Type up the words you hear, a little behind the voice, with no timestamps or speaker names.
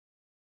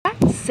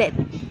sunset.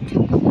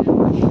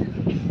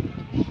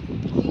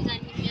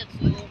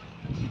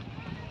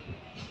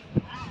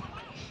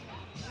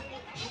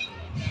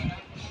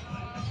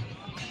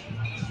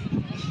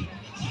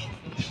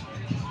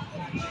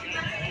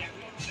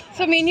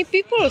 So many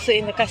people also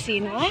in the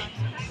casino, huh?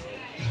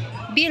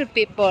 Bill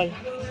people.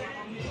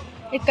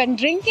 You can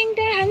drinking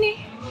there,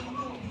 honey.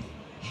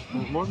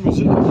 More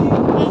music.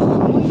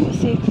 More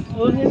music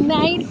all the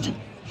night.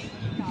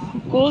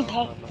 Cold,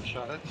 huh? Maar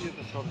charrette hier,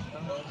 dat zal het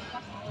gaan.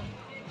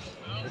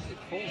 Het is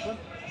vol, hè?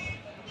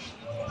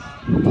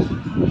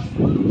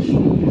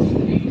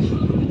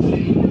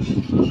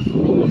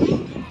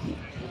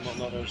 Om maar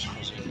naar huis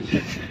gaan zitten.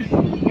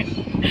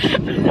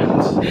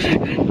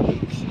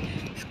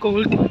 It's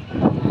cold.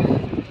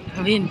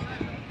 Wind.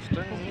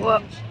 Whoa.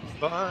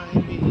 Bye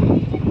me.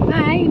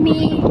 Bye me.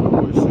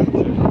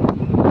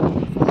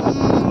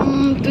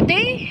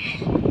 Today,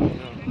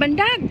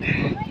 Bandag.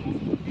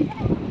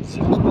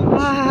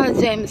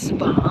 James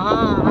Bond.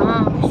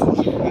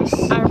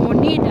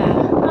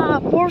 Armonida.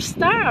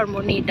 4-star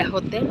Armonida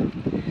Hotel.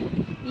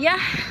 Yeah.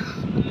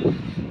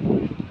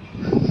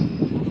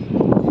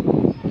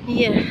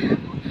 Yeah.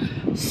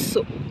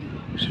 So.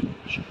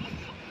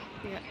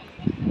 Yeah.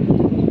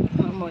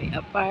 My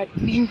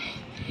apartment.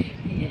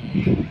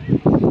 Yeah.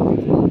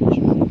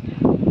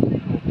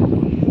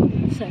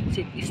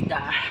 Sunset is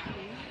there.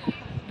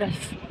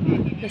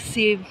 The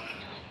sea,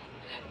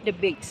 the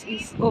beach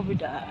is over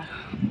there.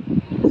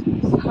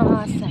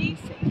 Sunset.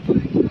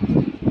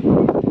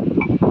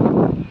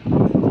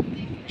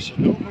 Is er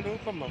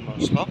lopen, mama?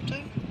 Slaapt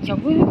hij?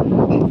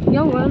 Jawel.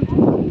 Jawel.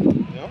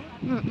 Ja?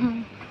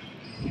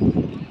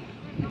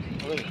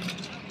 Allee.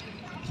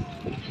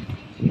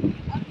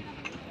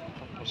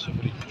 Dat was een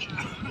vriendje.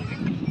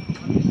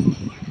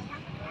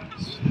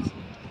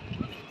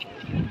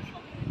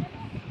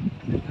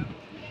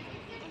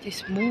 Het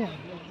is mooi.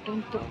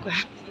 Don't talk.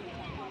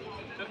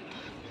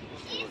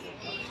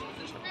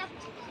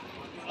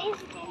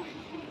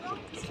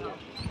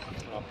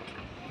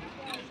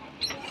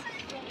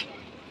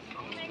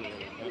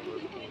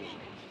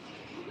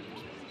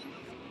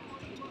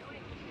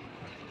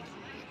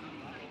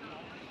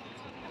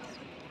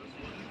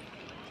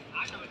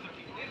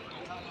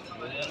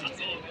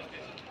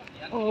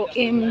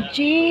 OMG.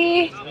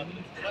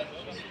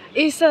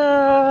 It's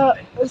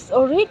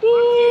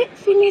already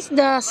finished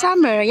the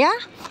summer, yeah?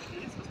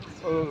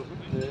 Oh,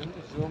 nee,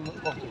 zomer.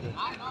 Wacht even.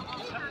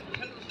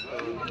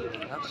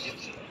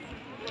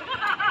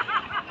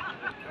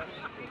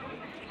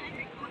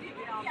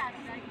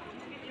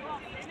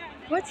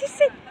 What is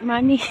it?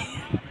 Money.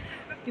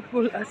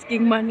 People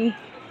asking money.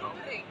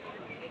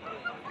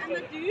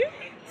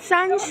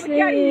 Sunset.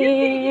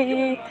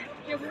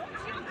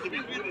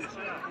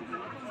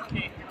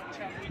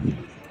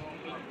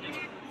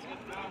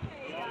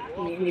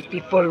 Many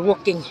people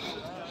walking.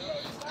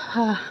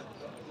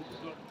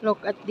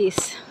 Look at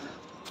this.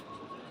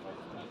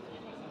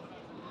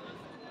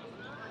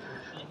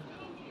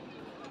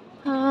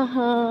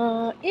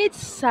 It's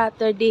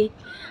Saturday.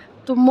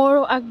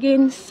 Tomorrow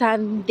again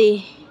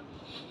Sunday.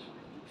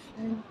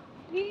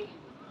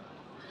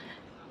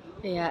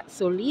 Kaya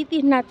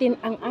sulitin natin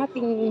ang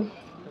ating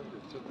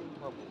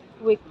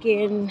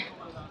weekend.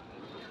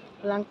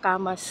 Walang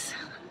kamas.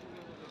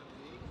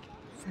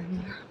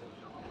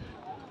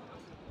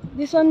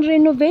 This one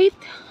renovate?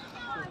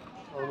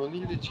 Als we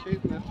niet iets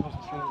geven, net was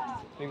het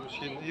ging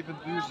misschien even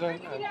duur zijn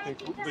en het ging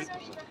ook beter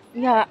zijn.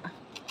 Ja.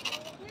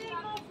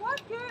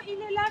 Il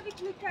est là avec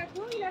le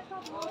cadeau, il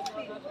attend de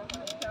rentrer.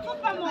 Faut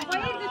pas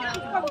m'envoyer des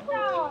trucs comme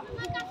ça.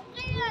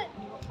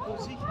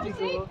 Voorzichtig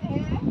hoor.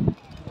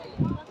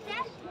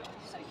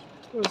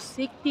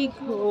 Voorzichtig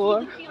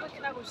hoor.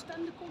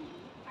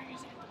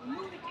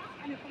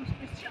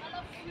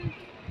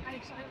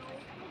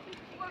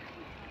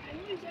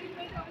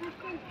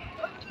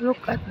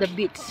 Look at the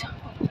beach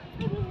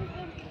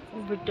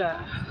over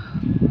there.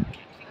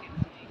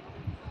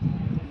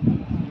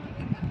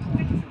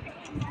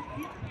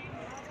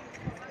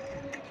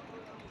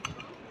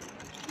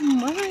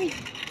 My,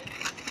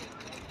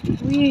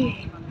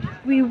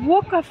 we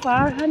walk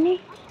afar, honey.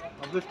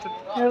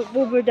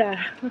 Over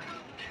there.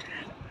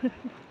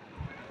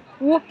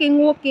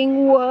 Walking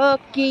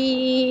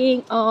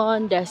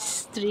on the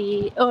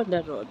street, on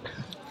the road.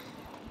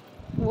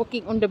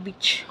 Walking on the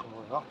beach.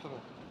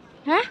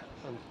 Huh?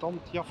 Een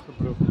tandje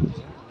afgebroken.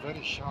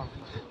 Very sharp.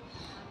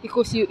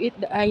 Because you eat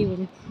the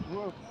iron.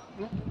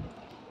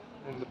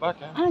 In the back,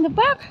 hè? Ah, in the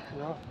back?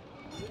 Ja.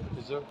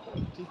 Is ook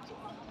een teeth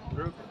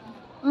broken.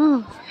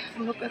 Oh,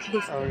 look at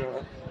this. Oh,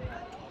 yeah.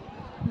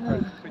 I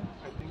think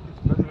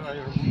it's better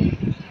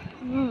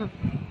iron.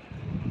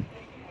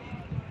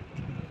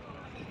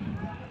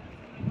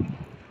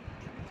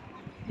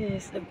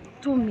 Yes,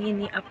 too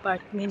many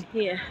apartment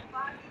here.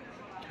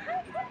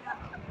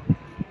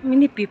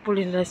 Many people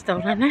in the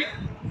restaurant, eh?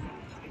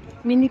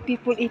 Many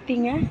people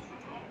eating, eh?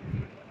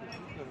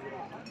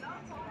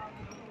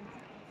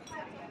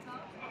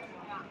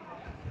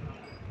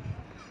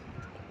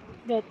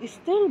 That is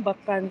still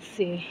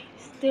vacancy,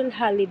 still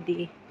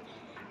holiday.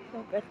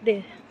 Look at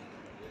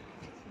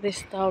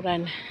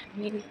restaurant.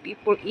 Many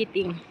people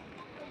eating.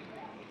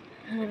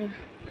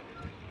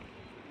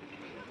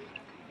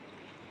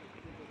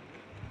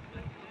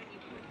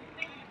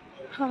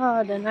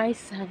 The nice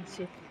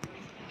sunset.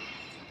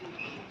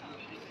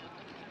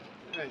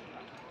 Hey,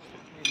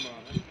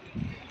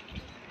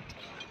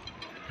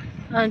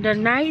 The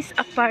nice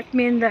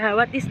apartment.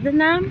 What is the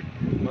name?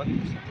 what?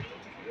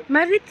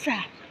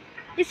 Maritza.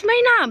 It's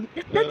my name.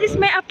 That is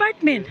my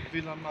apartment.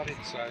 Villa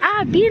Maritza.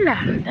 Ah, villa.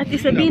 That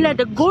is a villa.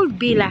 The gold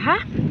villa,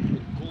 huh?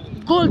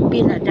 Gold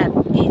villa. That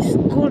is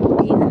gold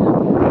villa.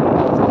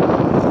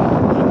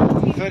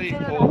 Very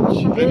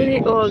old. Very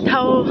old.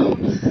 How?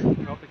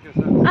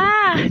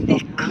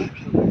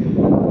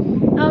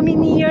 How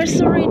many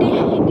years already?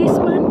 This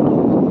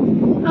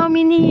one? How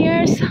many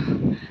years?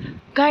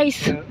 Guys,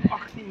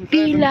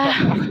 villa.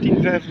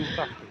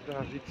 1885,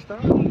 daar ziet staan.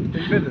 In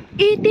midden.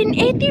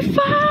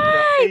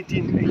 1885!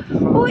 Ja,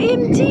 1885.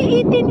 OMG,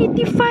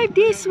 1885,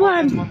 this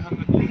one.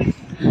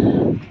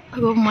 100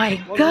 Oh my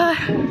god.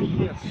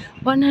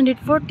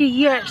 140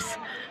 years.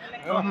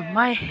 Oh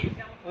my.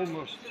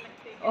 Almost.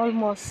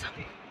 Almost.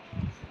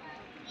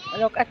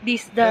 Look at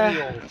this, Very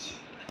the old.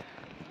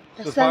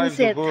 Survived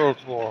sunset. the World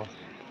War.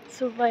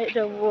 Survived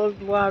the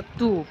World War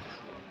II.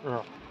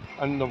 Yeah.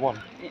 And the one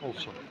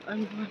also.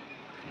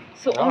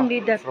 So Yeah, only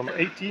that. from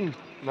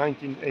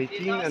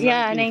 1918 and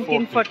Yeah,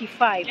 1940.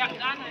 1945.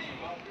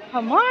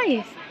 How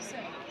much?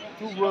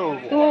 Two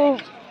World War.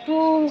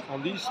 Two.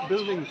 And these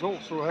buildings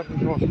also have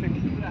been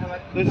fixed.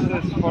 This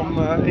is from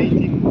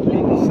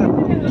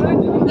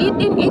 1887.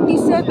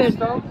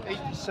 1887.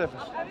 87.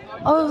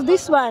 Oh,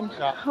 this one.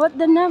 Yeah. What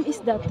the name is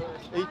that?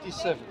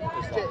 87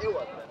 is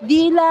that.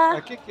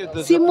 Villa Kijk,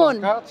 there's Simon. a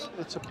placard.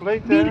 It's a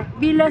plate there.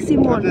 Villa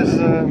Simon. That is,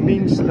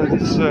 means that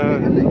it's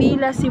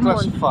Villa Simon.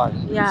 classified.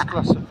 Yeah. It's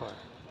classified.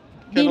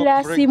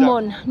 Villa Cannot break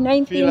Simon. down.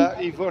 19. Villa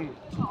Yvonne.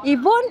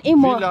 Yvonne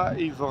Imo. Villa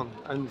Yvonne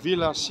and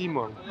Villa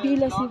Simon.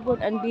 Villa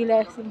Simon and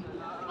Villa Simon.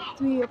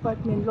 3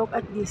 apartment. Look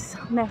at this.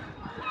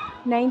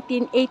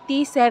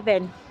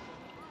 1987.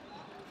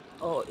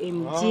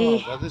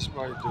 OMG. Ah, that is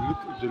why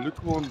the Luc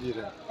woont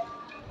hierin.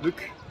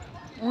 Luc,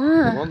 Ah.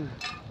 the one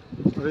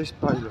race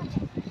pilot.